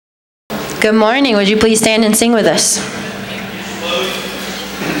Good morning. Would you please stand and sing with us?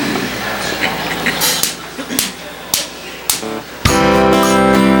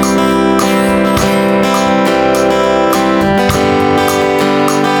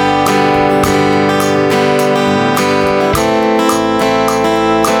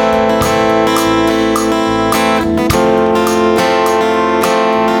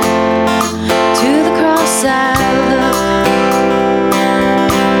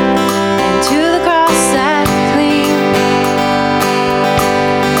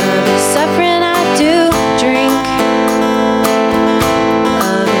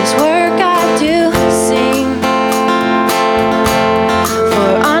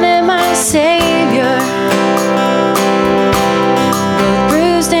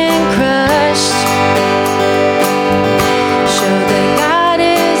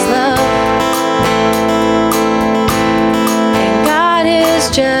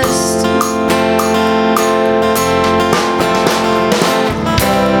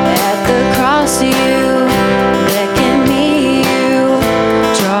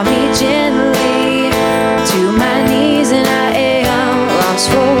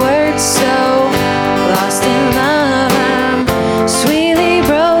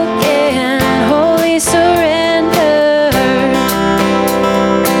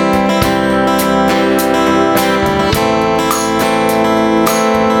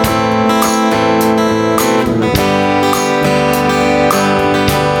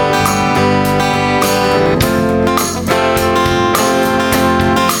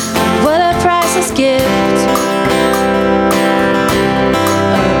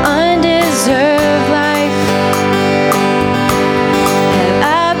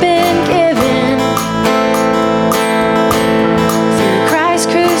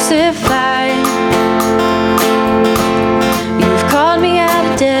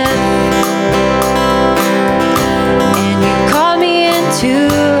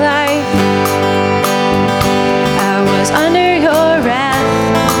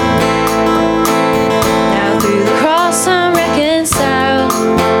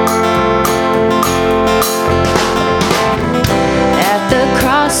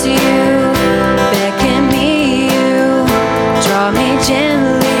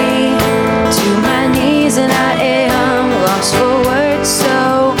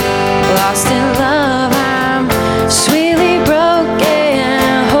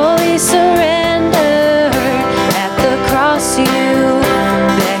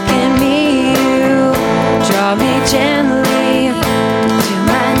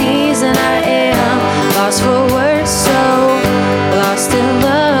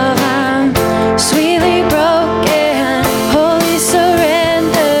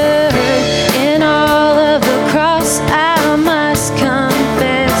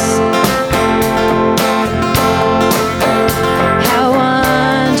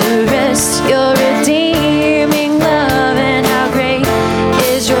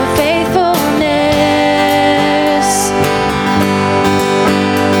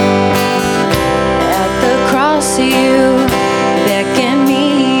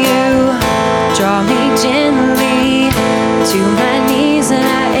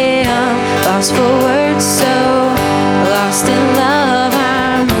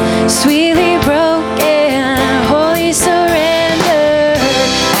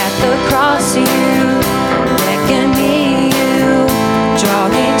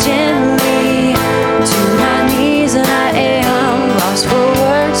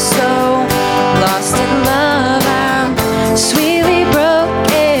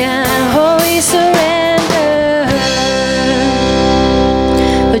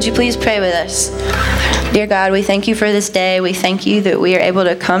 Please pray with us. Dear God, we thank you for this day. We thank you that we are able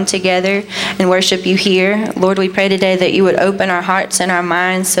to come together and worship you here. Lord, we pray today that you would open our hearts and our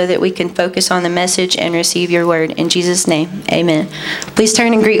minds so that we can focus on the message and receive your word. In Jesus' name, amen. Please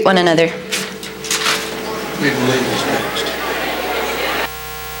turn and greet one another.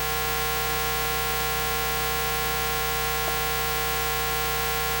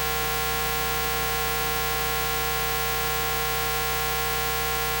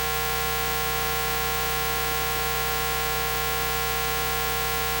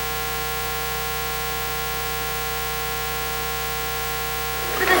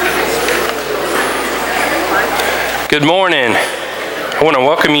 Good morning. I want to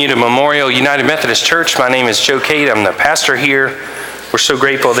welcome you to Memorial United Methodist Church. My name is Joe Cade. I'm the pastor here. We're so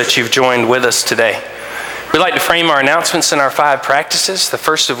grateful that you've joined with us today. We'd like to frame our announcements in our 5 practices, the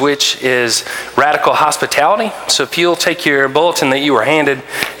first of which is radical hospitality. So if you'll take your bulletin that you were handed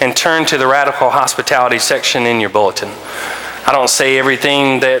and turn to the radical hospitality section in your bulletin. I don't say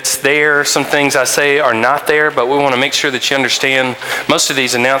everything that's there. Some things I say are not there, but we want to make sure that you understand most of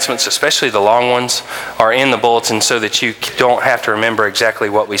these announcements, especially the long ones, are in the bulletin so that you don't have to remember exactly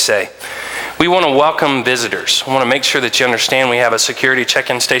what we say. We want to welcome visitors. We want to make sure that you understand we have a security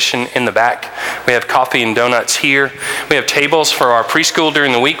check-in station in the back. We have coffee and donuts here. We have tables for our preschool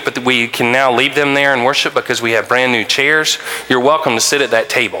during the week, but we can now leave them there and worship because we have brand new chairs. You're welcome to sit at that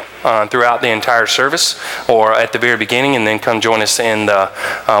table throughout the entire service or at the very beginning, and then come join us in the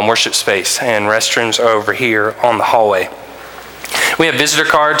worship space. And restrooms are over here on the hallway. We have visitor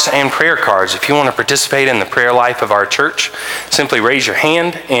cards and prayer cards. If you want to participate in the prayer life of our church, simply raise your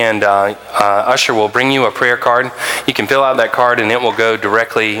hand and usher will bring you a prayer card. You can fill out that card and it will go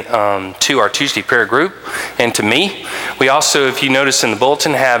directly to our Tuesday prayer group and to me. We also, if you notice in the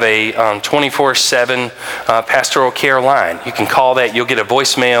bulletin, have a 24/7 pastoral care line. You can call that. You'll get a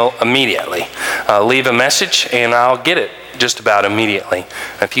voicemail immediately. Leave a message and I'll get it just about immediately.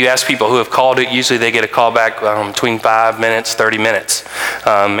 If you ask people who have called it, usually they get a call back between 5 minutes, 30 minutes.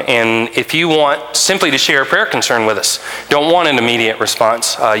 And if you want simply to share a prayer concern with us, don't want an immediate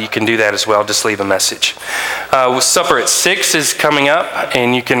response, you can do that as well. Just leave a message. Supper at 6 is coming up,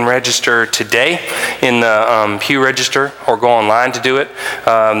 and you can register today in the Pew Register or go online to do it.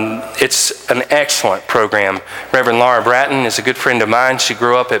 It's an excellent program. Reverend Laura Bratton is a good friend of mine. She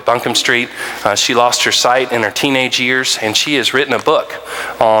grew up at Buncombe Street. She lost her sight in her teenage years, and she has written a book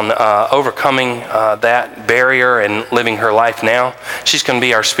on overcoming that barrier and living her life now. She's going to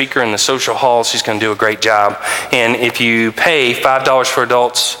be our speaker in the social hall. She's going to do a great job. And if you pay $5 for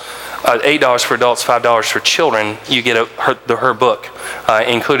adults, $8 for adults, $5 for children, you get her book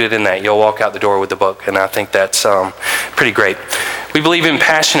included in that. You'll walk out the door with the book, and I think that's pretty great. We believe in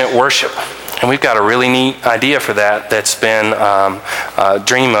passionate worship. And we've got a really neat idea for that that's been a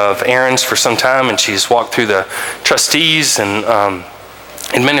dream of Erin's for some time, and she's walked through the trustees and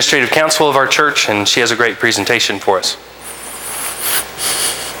administrative council of our church, and she has a great presentation for us.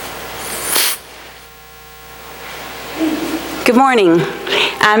 Good morning.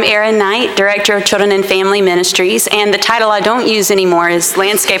 I'm Erin Knight, Director of Children and Family Ministries, and the title I don't use anymore is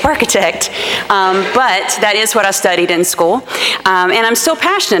Landscape Architect, but that is what I studied in school, and I'm still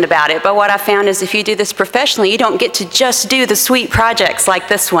passionate about it. But what I found is if you do this professionally, you don't get to just do the sweet projects like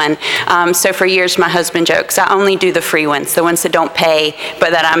this one. So for years, my husband jokes, I only do the free ones, the ones that don't pay,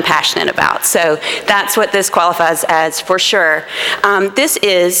 but that I'm passionate about. So that's what this qualifies as for sure. This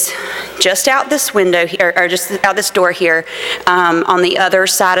is just out this window here, or just out this door here, on the other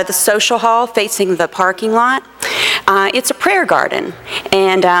side of the social hall facing the parking lot. It's a prayer garden,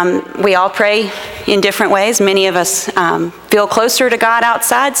 and we all pray in different ways. Many of us feel closer to God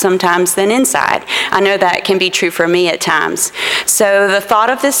outside sometimes than inside. I know that can be true for me at times. So the thought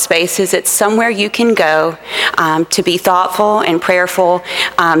of this space is it's somewhere you can go to be thoughtful and prayerful.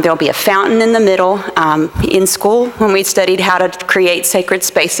 There'll be a fountain in the middle. In school, when we studied how to create sacred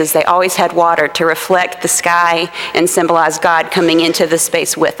spaces, they always had water to reflect the sky and symbolize God coming into the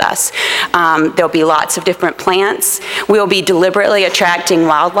space with us. There'll be lots of different plants. We'll be deliberately attracting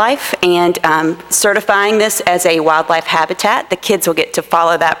wildlife and certifying this as a wildlife habitat. The kids will get to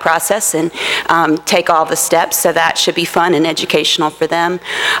follow that process and take all the steps, so that should be fun and educational for them.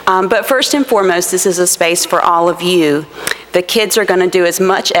 But first and foremost, this is a space for all of you. The kids are going to do as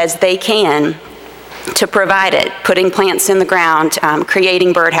much as they can to provide it, putting plants in the ground,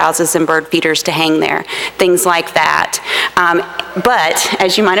 creating birdhouses and bird feeders to hang there, things like that. But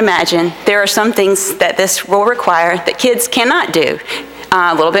as you might imagine, there are some things that this will require that kids cannot do.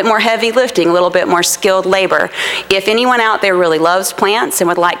 A little bit more heavy lifting, a little bit more skilled labor. If anyone out there really loves plants and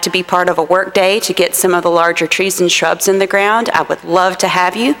would like to be part of a work day to get some of the larger trees and shrubs in the ground, I would love to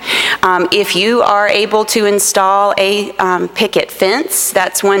have you. If you are able to install a picket fence,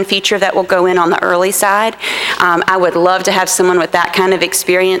 that's one feature that will go in on the early side. I would love to have someone with that kind of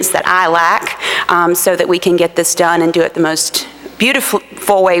experience that I lack, so that we can get this done and do it the most beautiful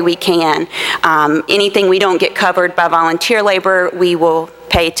way we can. Anything we don't get covered by volunteer labor, we will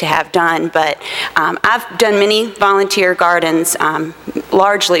pay to have done, but I've done many volunteer gardens,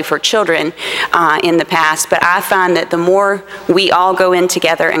 largely for children in the past, but I find that the more we all go in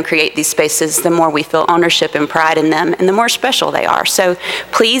together and create these spaces, the more we feel ownership and pride in them, and the more special they are. So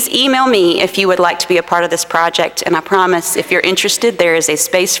please email me if you would like to be a part of this project, and I promise if you're interested, there is a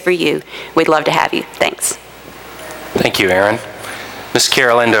space for you. We'd love to have you. Thanks. Thank you, Erin. Miss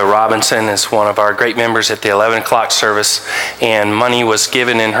Carolinda Robinson is one of our great members at the 11 o'clock service, and money was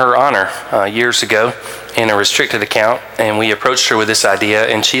given in her honor years ago in a restricted account, and we approached her with this idea,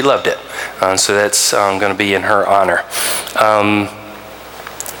 and she loved it. So that's going to be in her honor.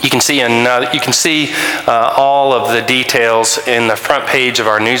 You can see all of the details in the front page of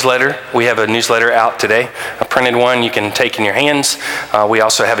our newsletter. We have a newsletter out today, a printed one you can take in your hands. We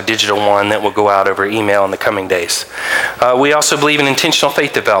also have a digital one that will go out over email in the coming days. We also believe in intentional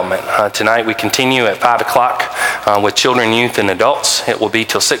faith development. Tonight we continue at 5 o'clock with children, youth, and adults. It will be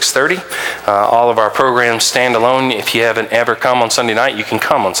till 6:30. All of our programs stand alone. If you haven't ever come on Sunday night, you can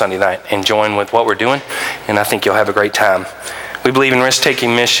come on Sunday night and join with what we're doing, and I think you'll have a great time. We believe in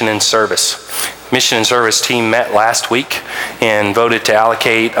risk-taking mission and service. Mission and service team met last week and voted to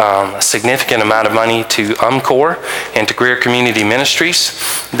allocate a significant amount of money to UMCOR and to Greer Community Ministries.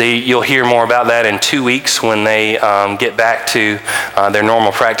 You'll hear more about that in 2 weeks when they get back to their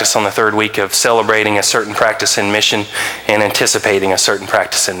normal practice on the third week of celebrating a certain practice in mission and anticipating a certain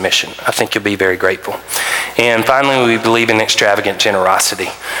practice in mission. I think you'll be very grateful. And finally, we believe in extravagant generosity.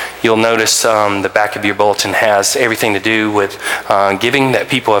 You'll notice the back of your bulletin has everything to do with giving that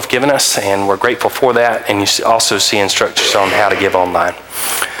people have given us, and we're grateful for that, and you also see instructions on how to give online.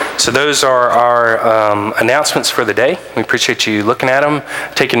 So those are our announcements for the day. We appreciate you looking at them.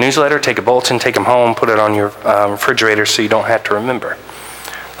 Take a newsletter, take a bulletin, take them home, put it on your refrigerator so you don't have to remember.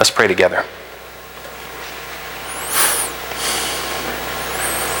 Let's pray together.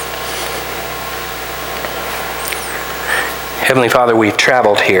 Heavenly Father, we've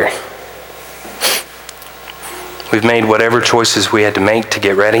traveled here. We've made whatever choices we had to make to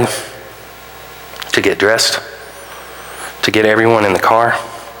get ready, to get dressed, to get everyone in the car,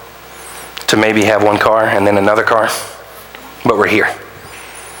 to maybe have one car and then another car. But we're here,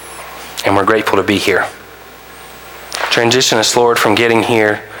 and we're grateful to be here. Transition us, Lord, from getting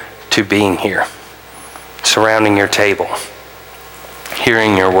here to being here, surrounding your table,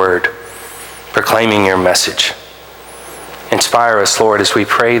 hearing your word, proclaiming your message. Inspire us, Lord, as we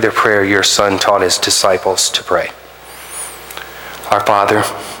pray the prayer your Son taught his disciples to pray. Our Father,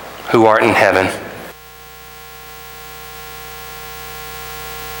 who art in heaven,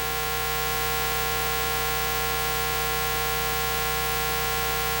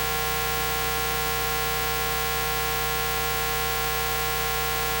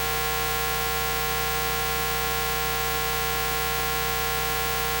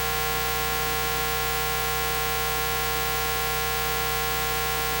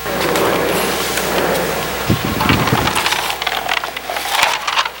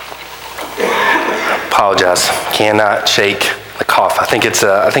 apologize. Cannot shake the cough. I think it's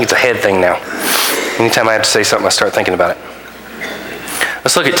a head thing now. Anytime I have to say something, I start thinking about it.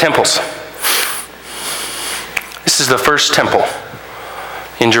 Let's look at temples. This is the first temple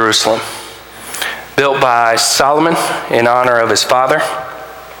in Jerusalem, built by Solomon in honor of his father,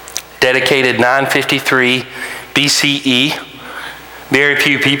 dedicated 953 BCE. Very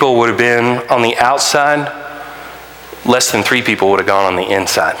few people would have been on the outside. Less than 3 people would have gone on the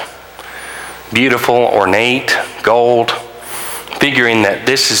inside. Beautiful, ornate, gold, figuring that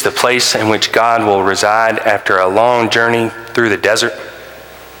this is the place in which God will reside after a long journey through the desert,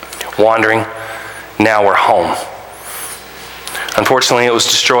 wandering. Now we're home. Unfortunately, it was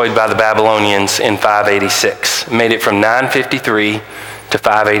destroyed by the Babylonians in 586. It made it from 953 to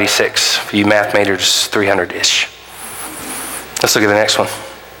 586. For you math majors, 300-ish. Let's look at the next one.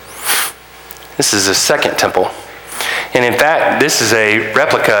 This is the second temple. And in fact, this is a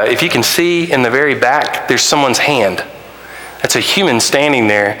replica. If you can see in the very back, there's someone's hand. That's a human standing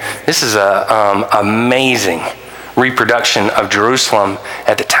there. This is an amazing reproduction of Jerusalem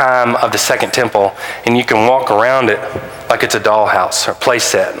at the time of the second temple. And you can walk around it like it's a dollhouse or play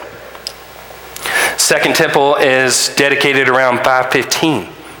set. Second temple is dedicated around 515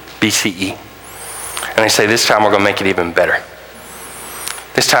 BCE. And they say this time we're going to make it even better.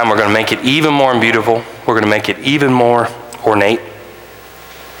 This time we're going to make it even more beautiful. We're going to make it even more ornate.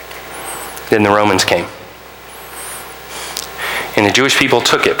 Then the Romans came. And the Jewish people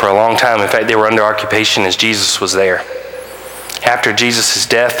took it for a long time. In fact, they were under occupation as Jesus was there. After Jesus'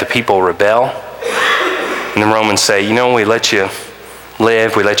 death, the people rebel. And the Romans say, you know, we let you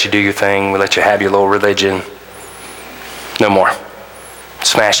live, we let you do your thing, we let you have your little religion. No more.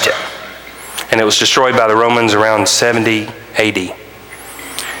 Smashed it. And it was destroyed by the Romans around 70 AD.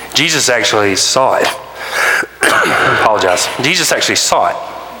 Jesus actually saw it. Apologize. Jesus actually saw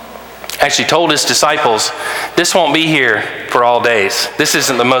it. Actually told his disciples, this won't be here for all days. This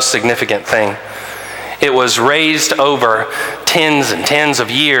isn't the most significant thing. It was raised over tens and tens of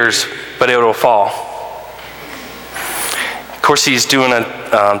years, but it will fall. Of course, he's doing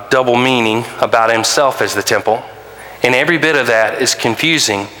a double meaning about himself as the temple. And every bit of that is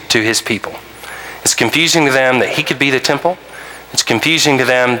confusing to his people. It's confusing to them that he could be the temple. It's confusing to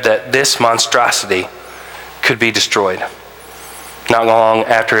them that this monstrosity could be destroyed. Not long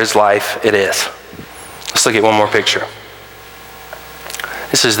after his life, it is. Let's look at one more picture.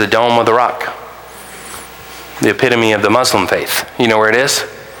 This is the Dome of the Rock, the epitome of the Muslim faith. You know where it is?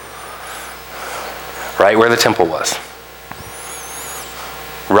 Right where the temple was.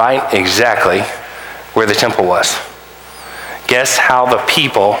 Right exactly where the temple was. Guess how the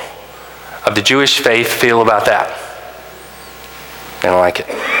people of the Jewish faith feel about that? They don't like it.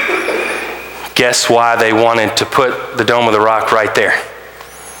 Guess why they wanted to put the Dome of the Rock right there?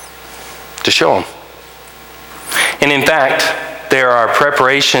 To show them. And in fact, there are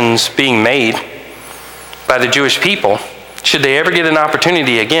preparations being made by the Jewish people, should they ever get an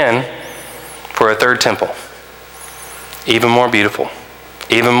opportunity again, for a third temple. Even more beautiful,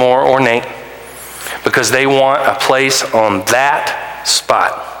 even more ornate, because they want a place on that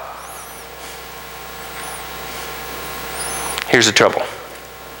spot. Here's the trouble.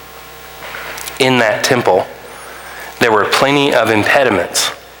 In that temple, there were plenty of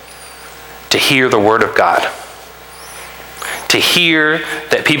impediments to hear the word of God. To hear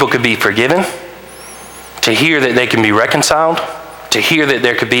that people could be forgiven, to hear that they can be reconciled, to hear that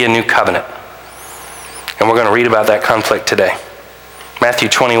there could be a new covenant. And we're going to read about that conflict today. Matthew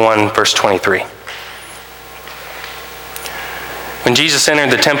 21, verse 23. When Jesus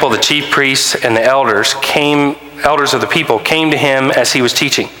entered the temple, the chief priests and the elders of the people came to him as he was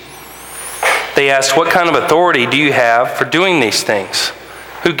teaching. They asked, "What kind of authority do you have for doing these things?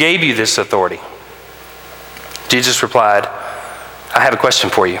 Who gave you this authority?" Jesus replied, "I have a question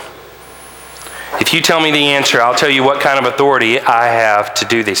for you. If you tell me the answer, I'll tell you what kind of authority I have to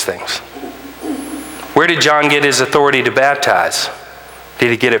do these things. Where did John get his authority to baptize? Did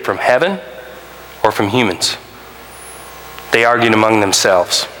he get it from heaven or from humans?" They argued among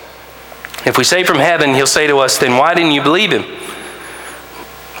themselves. "If we say from heaven, he'll say to us, 'Then why didn't you believe him?'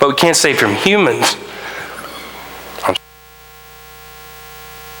 But we can't say from humans."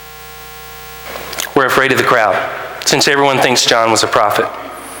 We're afraid of the crowd, since everyone thinks John was a prophet.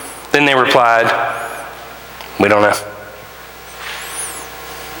 Then they replied, "We don't know."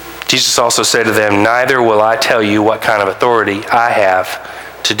 Jesus also said to them, "Neither will I tell you what kind of authority I have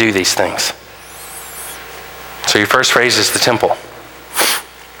to do these things." So your first phrase is the temple.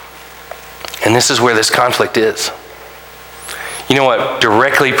 And this is where this conflict is. You know what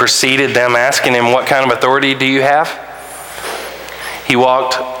directly preceded them asking him, "What kind of authority do you have?" He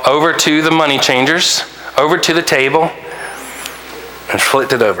walked over to the money changers, over to the table, and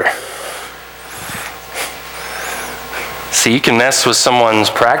flipped it over. See, you can mess with someone's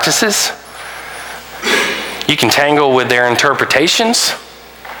practices. You can tangle with their interpretations.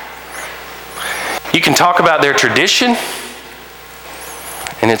 You can talk about their tradition,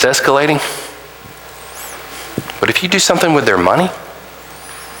 and it's escalating. But if you do something with their money,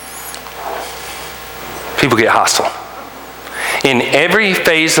 people get hostile. In every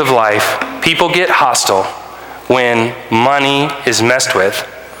phase of life, people get hostile when money is messed with,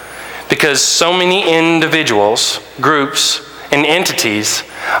 because so many individuals, groups, and entities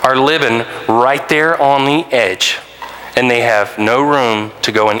are living right there on the edge, and they have no room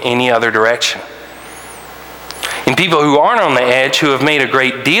to go in any other direction. And people who aren't on the edge, who have made a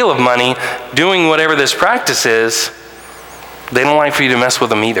great deal of money doing whatever this practice is, they don't like for you to mess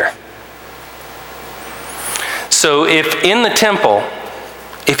with them either. So if in the temple,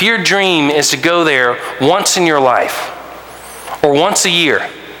 if your dream is to go there once in your life, or once a year,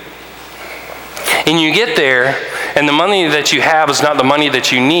 and you get there, and the money that you have is not the money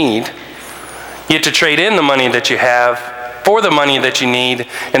that you need, you have to trade in the money that you have for the money that you need,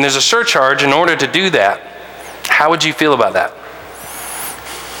 and there's a surcharge in order to do that, how would you feel about that?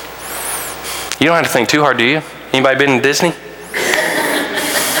 You don't have to think too hard, do you? Anybody been to Disney?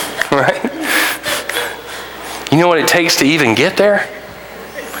 Right? You know what it takes to even get there?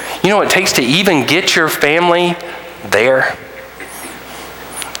 You know what it takes to even get your family there?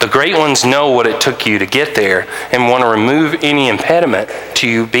 The great ones know what it took you to get there and want to remove any impediment to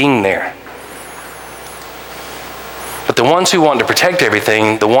you being there. But the ones who want to protect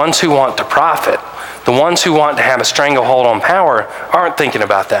everything, the ones who want to profit, the ones who want to have a stranglehold on power aren't thinking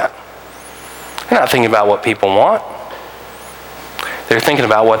about that. They're not thinking about what people want. They're thinking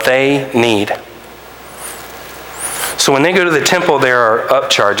about what they need. So when they go to the temple, there are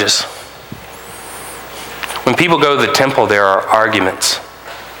upcharges. When people go to the temple, there are arguments.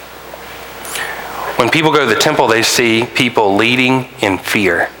 When people go to the temple, they see people leading in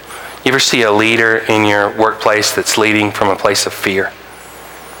fear. You ever see a leader in your workplace that's leading from a place of fear?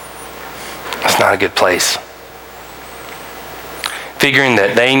 It's not a good place. Figuring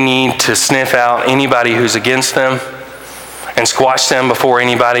that they need to sniff out anybody who's against them and squash them before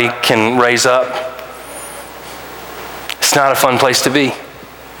anybody can raise up. It's not a fun place to be.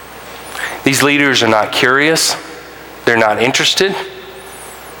 These leaders are not curious. They're not interested.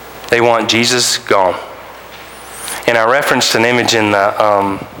 They want Jesus gone. And I referenced an image in the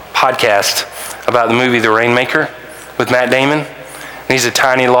podcast about the movie The Rainmaker with Matt Damon. And he's a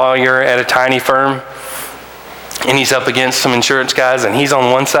tiny lawyer at a tiny firm. And he's up against some insurance guys, and he's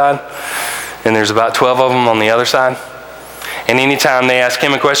on one side, and there's about 12 of them on the other side. And anytime they ask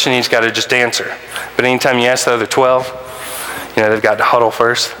him a question, he's got to just answer. But anytime you ask the other 12, they've got to huddle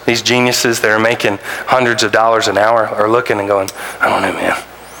first. These geniuses that are making hundreds of dollars an hour are looking and going, I don't know, man.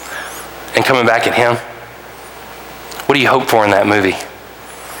 And coming back at him. What do you hope for in that movie?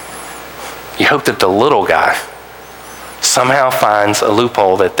 You hope that the little guy somehow finds a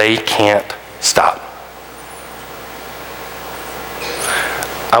loophole that they can't stop.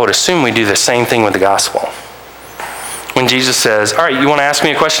 I would assume we do the same thing with the gospel. When Jesus says, all right, you want to ask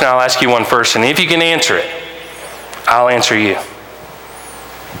me a question? I'll ask you one first. And if you can answer it, I'll answer you.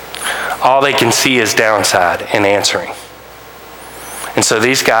 All they can see is downside in answering. And so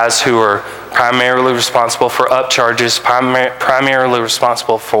these guys who are primarily responsible for upcharges, primarily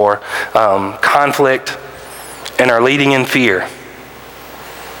responsible for conflict, and are leading in fear,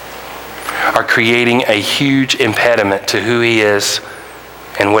 are creating a huge impediment to who he is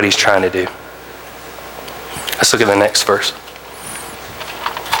and what he's trying to do. Let's look at the next verse.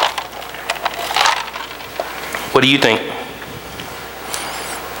 What do you think?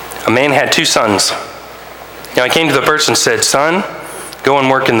 A man had 2 sons. Now he came to the first and said, son, go and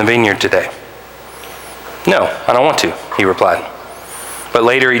work in the vineyard today. No, I don't want to, he replied. But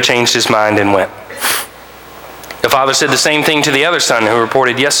later he changed his mind and went. The father said the same thing to the other son, who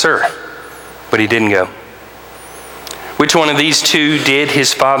reported, yes, sir. But he didn't go. Which one of these 2 did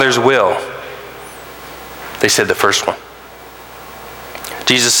his father's will? They said the first one.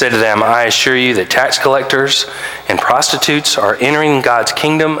 Jesus said to them, I assure you that tax collectors and prostitutes are entering God's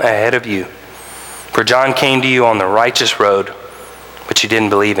kingdom ahead of you. For John came to you on the righteous road, but you didn't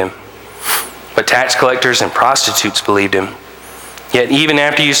believe him. But tax collectors and prostitutes believed him. Yet even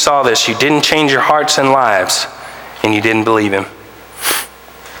after you saw this, you didn't change your hearts and lives, and you didn't believe him.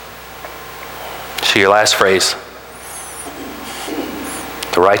 So your last phrase,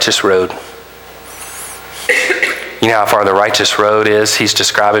 the righteous road. You know how far the righteous road is he's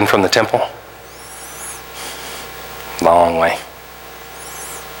describing from the temple? Long way.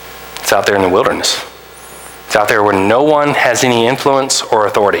 It's out there in the wilderness. It's out there where no one has any influence or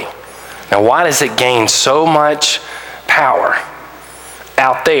authority. Now, why does it gain so much power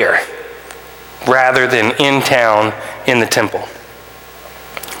out there rather than in town in the temple?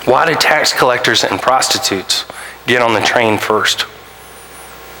 Why do tax collectors and prostitutes get on the train first?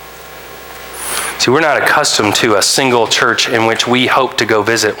 See, we're not accustomed to a single church in which we hope to go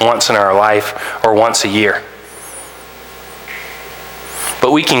visit once in our life or once a year.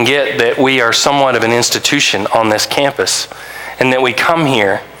 But we can get that we are somewhat of an institution on this campus, and that we come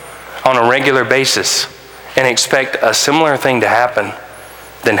here on a regular basis and expect a similar thing to happen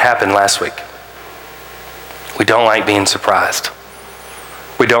than happened last week. We don't like being surprised.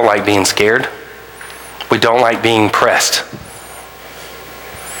 We don't like being scared. We don't like being pressed.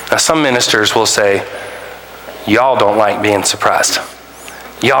 Now, some ministers will say, y'all don't like being surprised.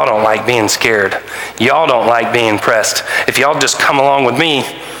 Y'all don't like being scared. Y'all don't like being pressed. If y'all just come along with me,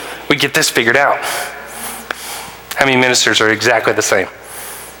 we get this figured out. How many ministers are exactly the same?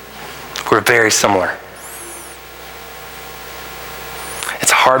 We're very similar.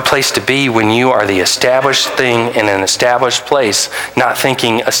 It's a hard place to be when you are the established thing in an established place, not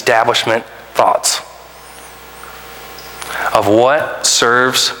thinking establishment thoughts of what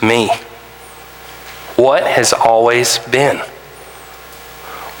serves me, what has always been,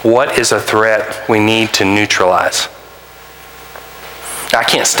 what is a threat we need to neutralize. Now, I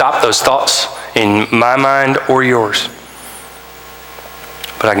can't stop those thoughts in my mind or yours,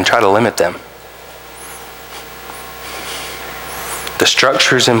 but I can try to limit them. The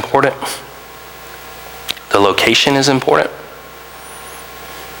structure is important. The location is important.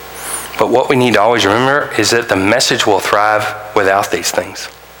 But what we need to always remember is that the message will thrive without these things.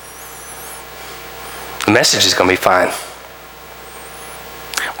 The message is going to be fine.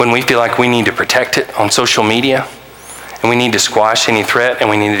 When we feel like we need to protect it on social media, and we need to squash any threat, and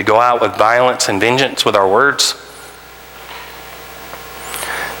we need to go out with violence and vengeance with our words,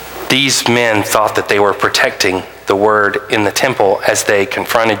 these men thought that they were protecting the word in the temple as they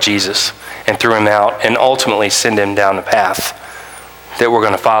confronted Jesus and threw him out and ultimately sent him down the path that we're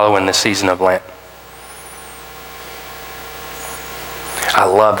going to follow in the season of Lent. I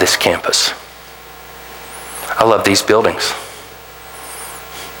love this campus. I love these buildings.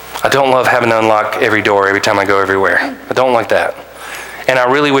 I don't love having to unlock every door every time I go everywhere. I don't like that. And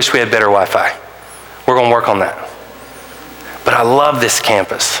I really wish we had better Wi-Fi. We're going to work on that. But I love this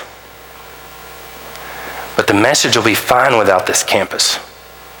campus. But the message will be fine without this campus.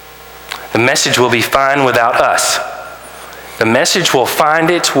 The message will be fine without us. The message will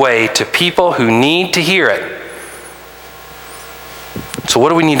find its way to people who need to hear it. So what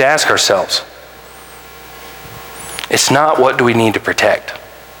do we need to ask ourselves? It's not what do we need to protect.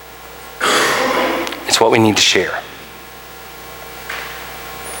 It's what we need to share.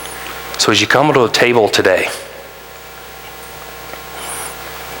 So as you come to a table today,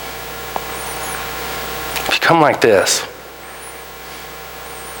 if you come like this,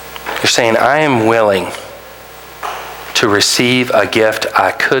 you're saying, I am willing to receive a gift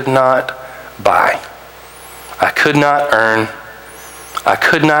I could not buy. I could not earn. I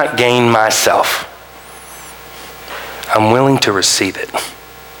could not gain myself. I'm willing to receive it.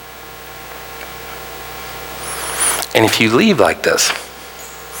 And if you leave like this,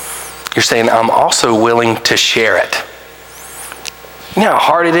 you're saying, I'm also willing to share it. You know how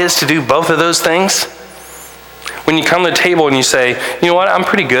hard it is to do both of those things? When you come to the table and you say, you know what, I'm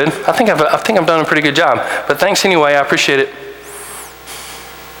pretty good. I think I've done a pretty good job. But thanks anyway, I appreciate it.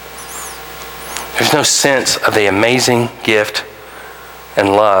 There's no sense of the amazing gift and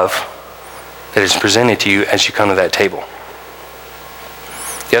love that is presented to you as you come to that table.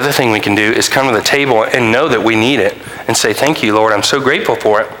 The other thing we can do is come to the table and know that we need it and say, thank you, Lord, I'm so grateful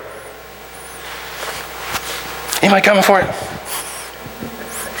for it. Anybody coming for it?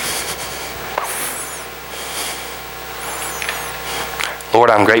 Lord,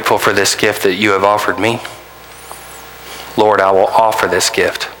 I'm grateful for this gift that you have offered me. Lord, I will offer this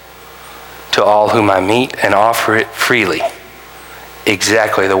gift to all whom I meet and offer it freely,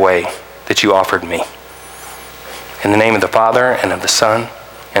 exactly the way that you offered me. In the name of the Father, and of the Son,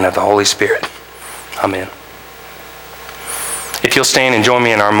 and of the Holy Spirit. Amen. If you'll stand and join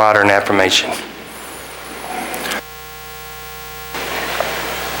me in our modern affirmation.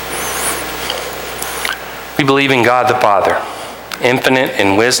 We believe in God the Father, infinite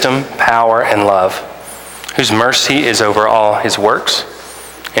in wisdom, power, and love, whose mercy is over all his works,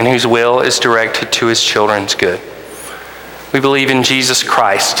 and whose will is directed to his children's good. We believe in Jesus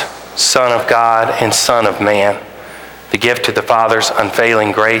Christ, Son of God and Son of man, the gift of the Father's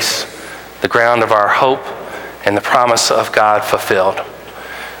unfailing grace, the ground of our hope, and the promise of God fulfilled.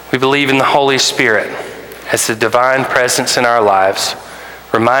 We believe in the Holy Spirit as the divine presence in our lives,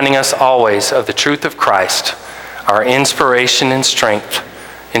 reminding us always of the truth of Christ, our inspiration and strength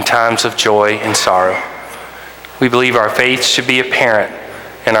in times of joy and sorrow. We believe our faith should be apparent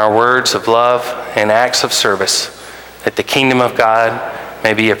in our words of love and acts of service, that the kingdom of God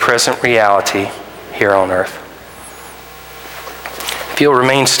may be a present reality here on earth. If you'll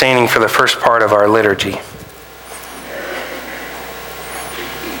remain standing for the first part of our liturgy.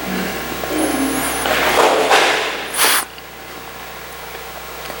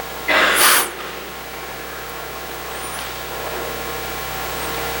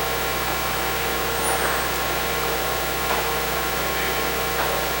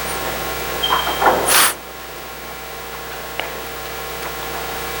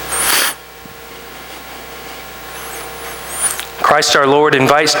 Christ our Lord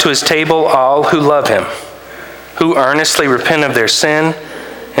invites to his table all who love him, who earnestly repent of their sin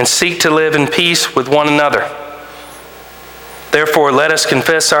and seek to live in peace with one another. Therefore, let us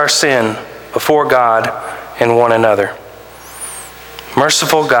confess our sin before God and one another.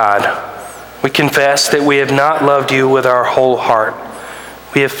 Merciful God, we confess that we have not loved you with our whole heart.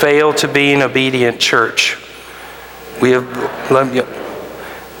 We have failed to be an obedient church. We have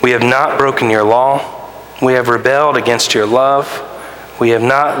not broken your law. We have rebelled against your love. We have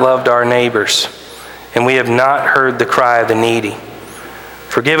not loved our neighbors, and we have not heard the cry of the needy.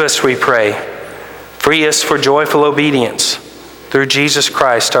 Forgive us, we pray. Free us for joyful obedience through Jesus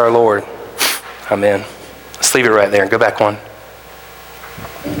Christ our Lord. Amen. Let's leave it right there. Go back one.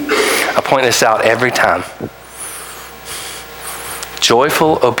 I point this out every time.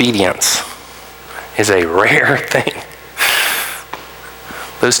 Joyful obedience is a rare thing.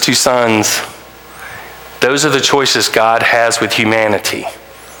 Those two sons, those are the choices God has with humanity.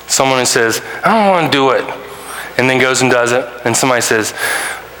 Someone who says, I don't want to do it, and then goes and does it. And somebody says,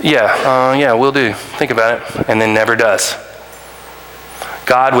 yeah, we'll do. Think about it, and then never does.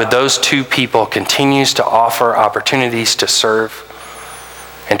 God, with those two people, continues to offer opportunities to serve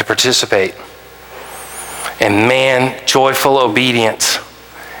and to participate. And man, joyful obedience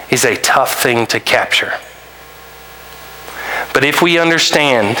is a tough thing to capture. But if we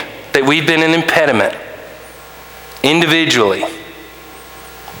understand that we've been an impediment individually,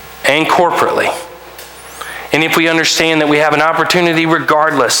 and corporately. And if we understand that we have an opportunity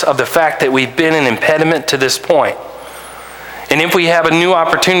regardless of the fact that we've been an impediment to this point, and if we have a new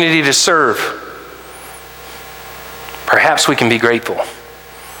opportunity to serve, perhaps we can be grateful.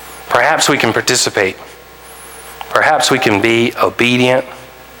 Perhaps we can participate. Perhaps we can be obedient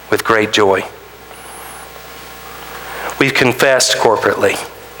with great joy. We've confessed corporately.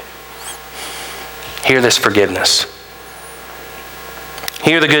 Hear this forgiveness.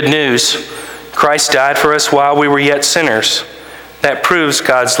 Hear the good news. Christ died for us while we were yet sinners. That proves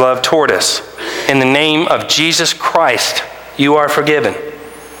God's love toward us. In the name of Jesus Christ, you are forgiven.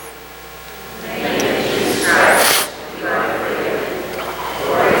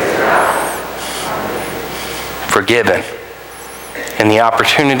 Forgiven. And the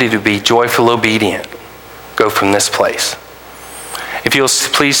opportunity to be joyful obedient go from this place. If you'll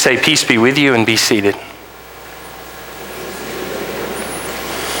please say, peace be with you, and be seated.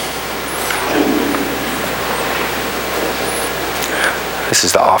 This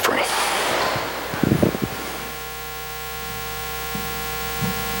is the offering.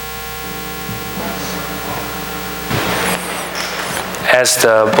 As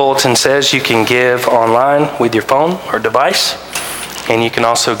the bulletin says, you can give online with your phone or device, and you can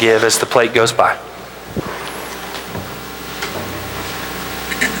also give as the plate goes by.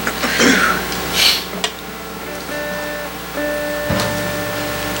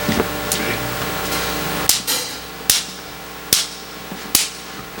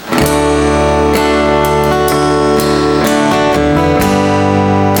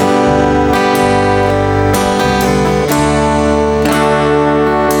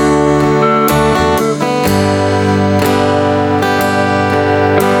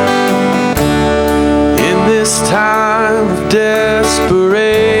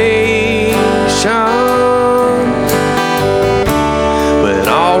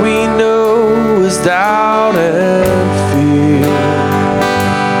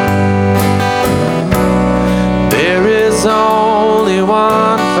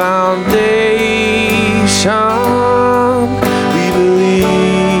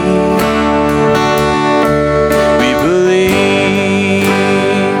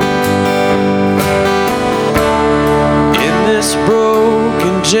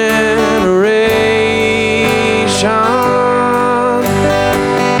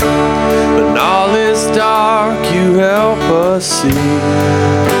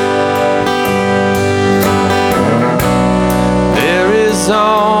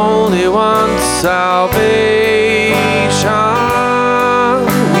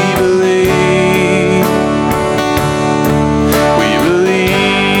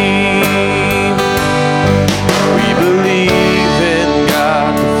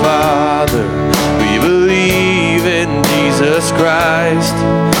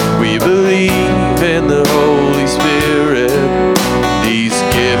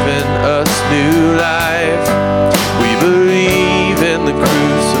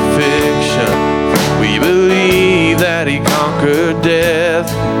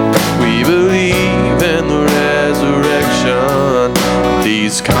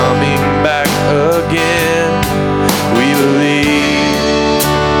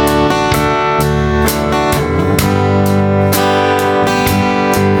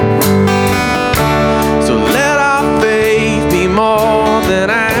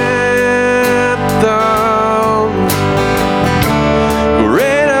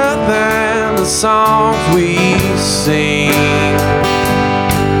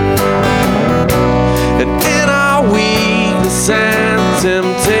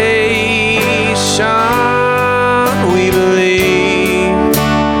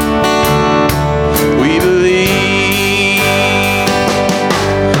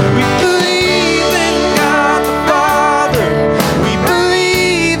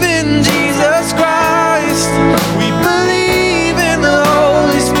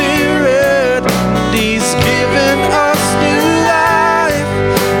 Given us new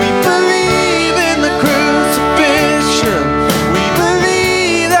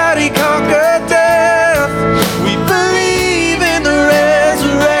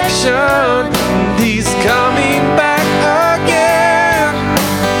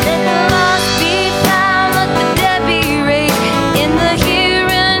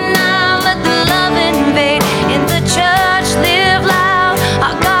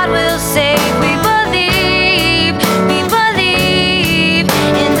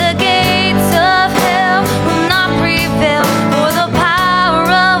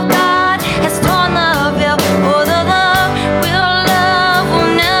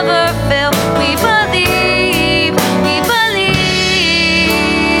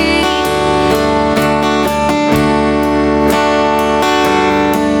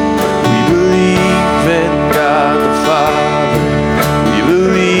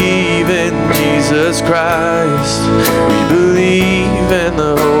Jesus Christ. We believe in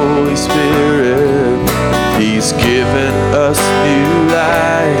the Holy Spirit. He's given us new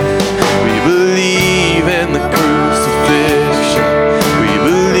life. We believe in the crucifixion. We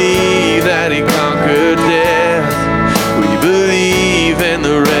believe that He conquered death. We believe in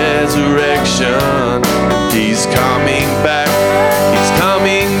the resurrection. And He's coming back. He's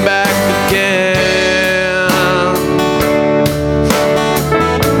coming back again.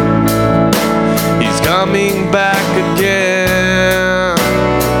 He's coming back again.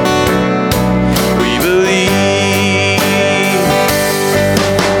 We believe.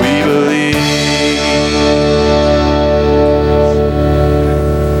 We believe.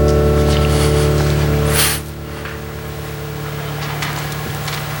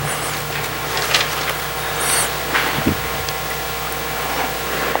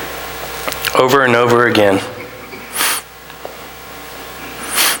 Over and over again,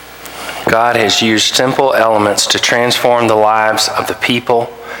 God has used simple elements to transform the lives of the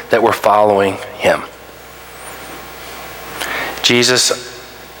people that were following Him. Jesus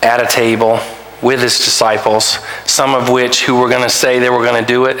at a table with His disciples, some of which who were going to say they were going to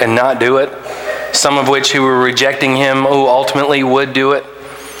do it and not do it, some of which who were rejecting Him who ultimately would do it,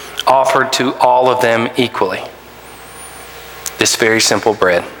 offered to all of them equally this very simple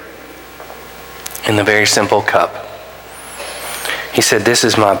bread in the very simple cup. He said, "This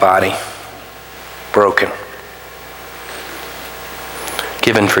is my body, broken,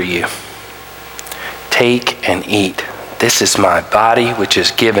 given for you. Take and eat. This is my body, which is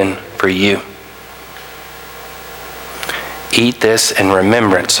given for you. Eat this in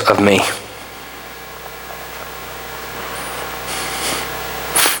remembrance of me."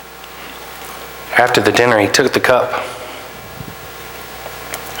 After the dinner, He took the cup.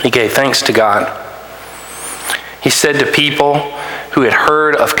 He gave thanks to God. He said to people who had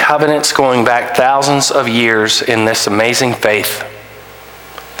heard of covenants going back thousands of years in this amazing faith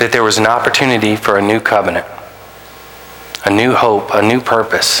that there was an opportunity for a new covenant, a new hope, a new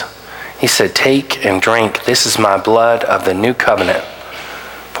purpose. He said, "Take and drink. This is my blood of the new covenant,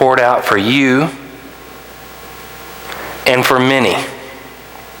 poured out for you and for many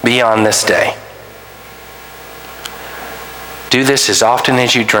beyond this day. Do this as often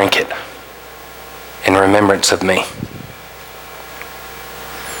as you drink it in remembrance of me."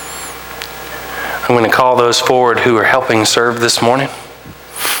 I'm going to call those forward who are helping serve this morning.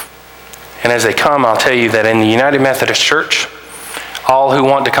 And as they come, I'll tell you that in the United Methodist Church, all who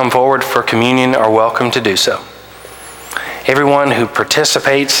want to come forward for communion are welcome to do so. Everyone who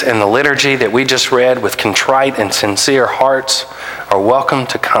participates in the liturgy that we just read with contrite and sincere hearts are welcome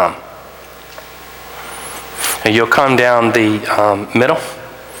to come. And you'll come down the middle,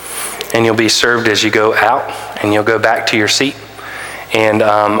 and you'll be served as you go out, and you'll go back to your seat. And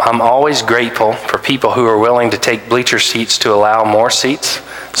I'm always grateful for people who are willing to take bleacher seats to allow more seats.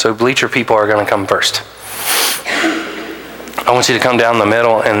 So bleacher people are going to come first. I want you to come down the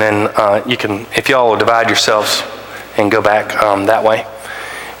middle, and then you can, if y'all will divide yourselves and go back that way.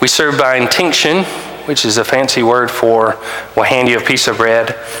 We serve by intinction, which is a fancy word for, we'll hand you a piece of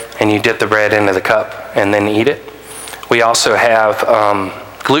bread, and you dip the bread into the cup and then eat it. We also have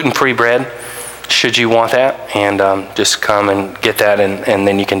gluten-free bread, should you want that, and just come and get that, and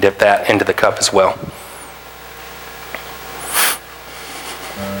then you can dip that into the cup as well.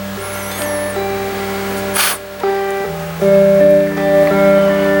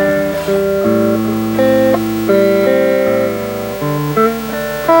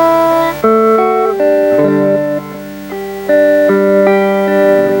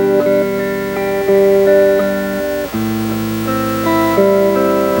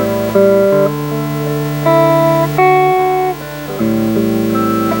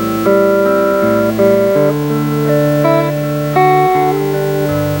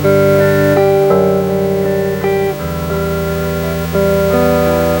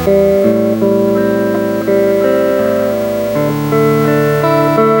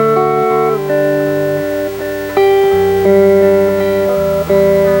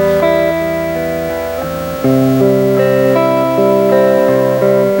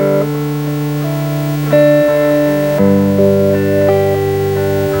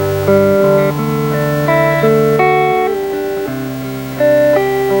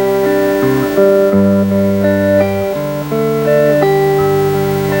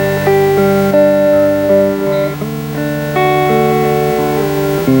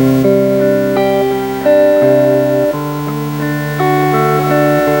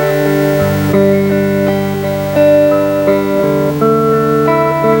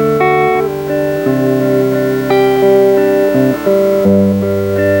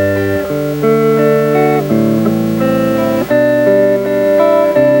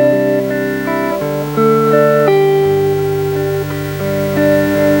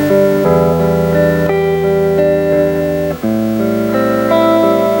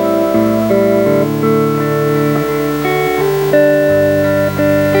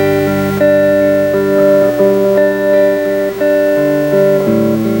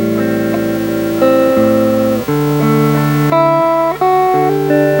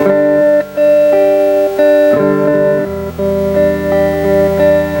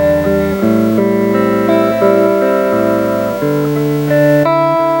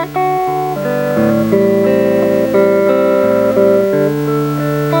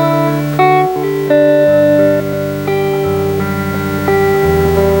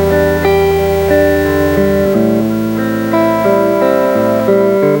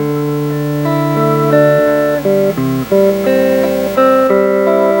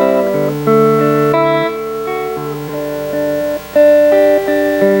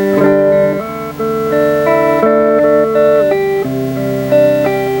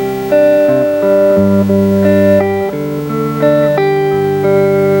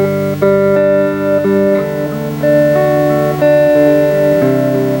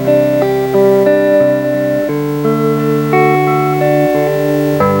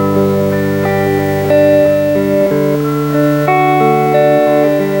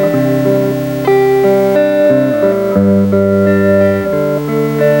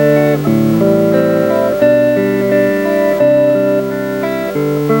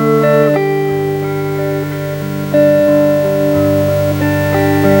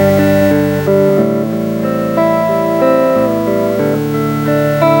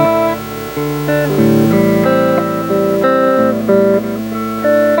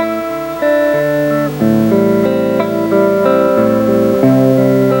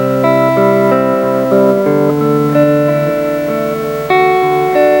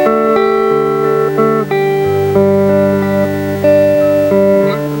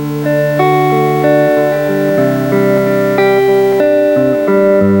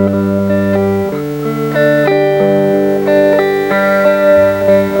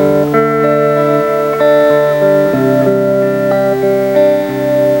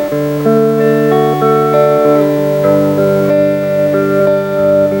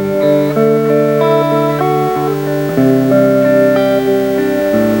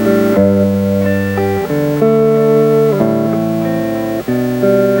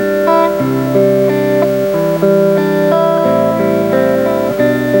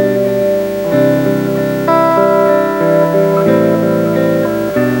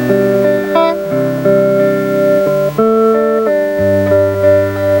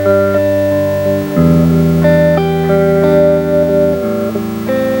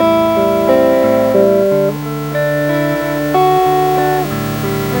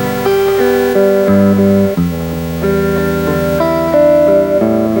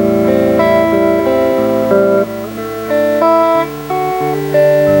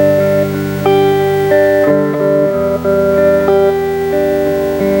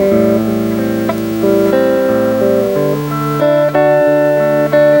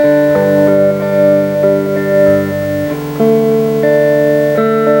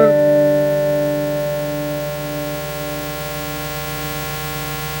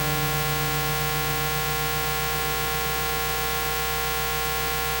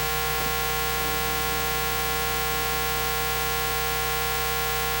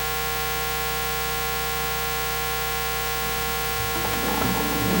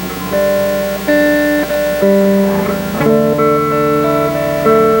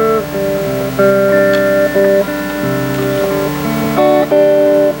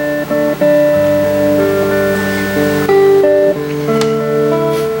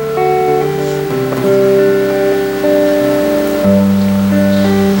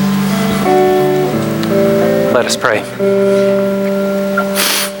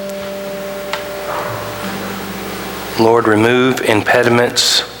 Lord, remove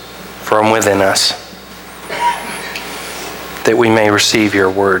impediments from within us, that we may receive your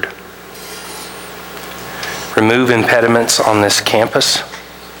word. Remove impediments on this campus,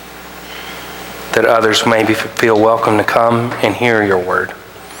 that others may feel welcome to come and hear your word.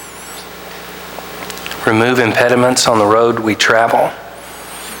 Remove impediments on the road we travel,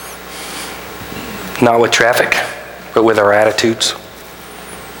 not with traffic, but with our attitudes.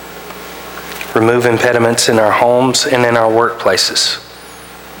 Remove impediments in our homes and in our workplaces,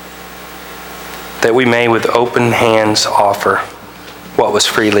 that we may with open hands offer what was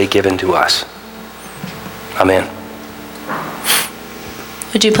freely given to us. Amen.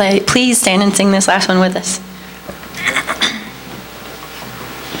 Would you please stand and sing this last one with us?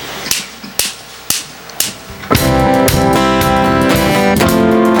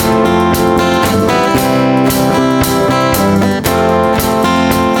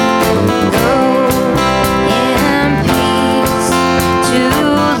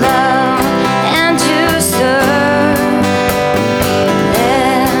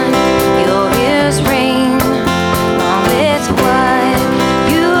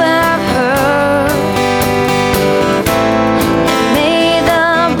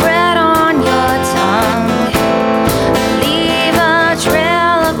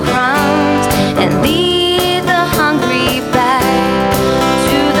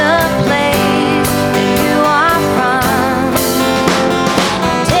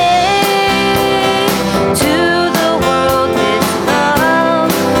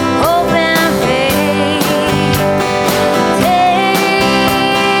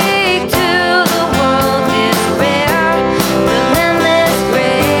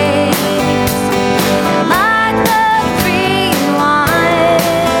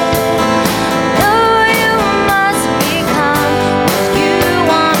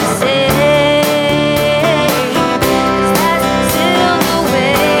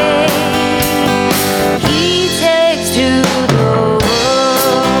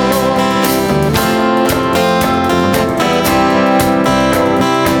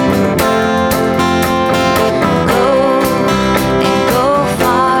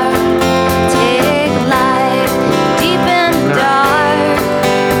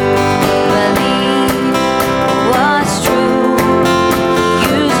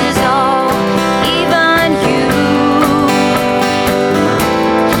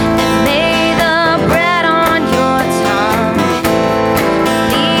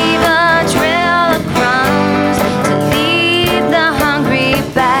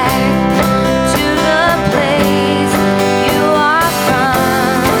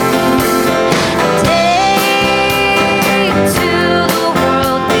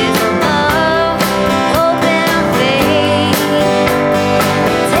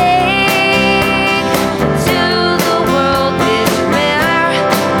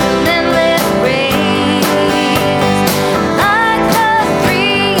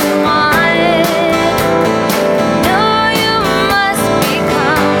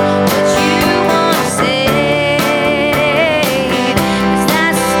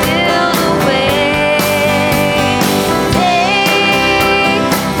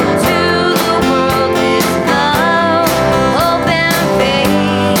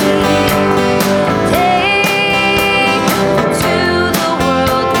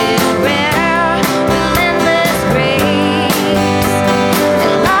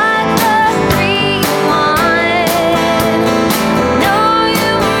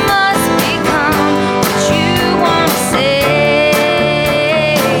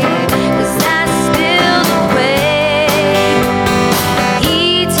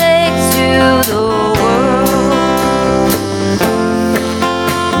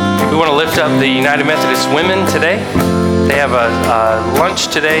 Up the United Methodist Women today. They have a lunch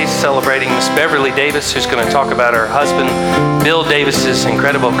today celebrating Miss Beverly Davis, who's going to talk about her husband, Bill Davis's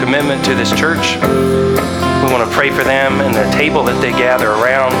incredible commitment to this church. We want to pray for them and the table that they gather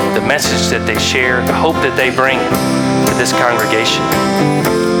around, the message that they share, the hope that they bring to this congregation.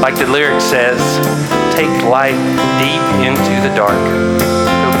 Like the lyric says, take light deep into the dark.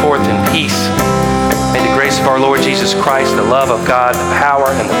 Go forth in peace. May the grace of our Lord Jesus Christ, the love of God, the power,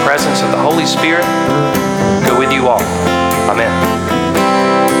 and the presence of the Holy Spirit go with you all. Amen.